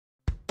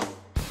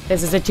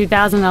This is a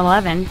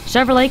 2011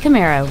 Chevrolet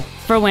Camaro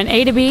for when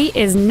A to B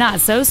is not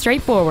so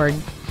straightforward.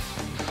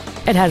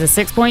 It has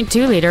a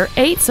 6.2-liter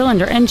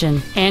 8-cylinder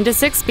engine and a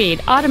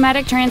 6-speed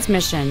automatic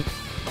transmission.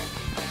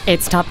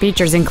 Its top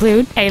features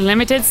include a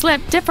limited slip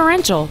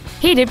differential,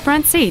 heated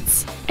front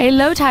seats, a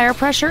low tire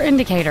pressure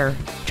indicator,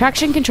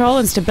 traction control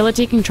and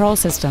stability control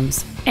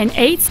systems, an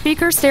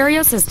 8-speaker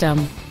stereo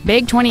system,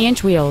 big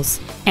 20-inch wheels,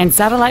 and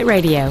satellite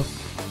radio.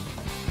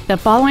 The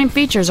following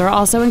features are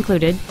also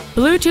included: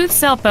 Bluetooth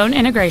cell phone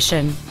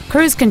integration,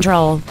 cruise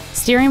control,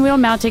 steering wheel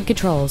mounted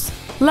controls,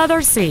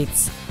 leather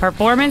seats,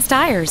 performance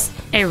tires,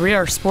 a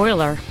rear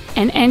spoiler,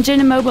 an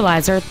engine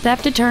immobilizer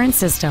theft deterrent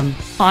system,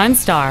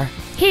 OnStar,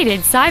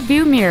 heated side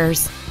view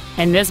mirrors,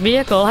 and this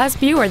vehicle has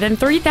fewer than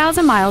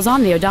 3,000 miles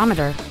on the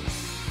odometer.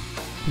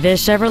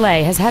 This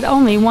Chevrolet has had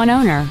only one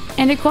owner,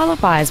 and it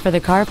qualifies for the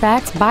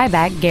Carfax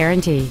buyback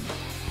guarantee.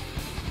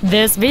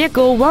 This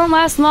vehicle won't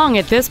last long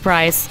at this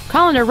price.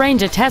 Call and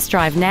arrange a test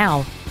drive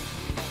now.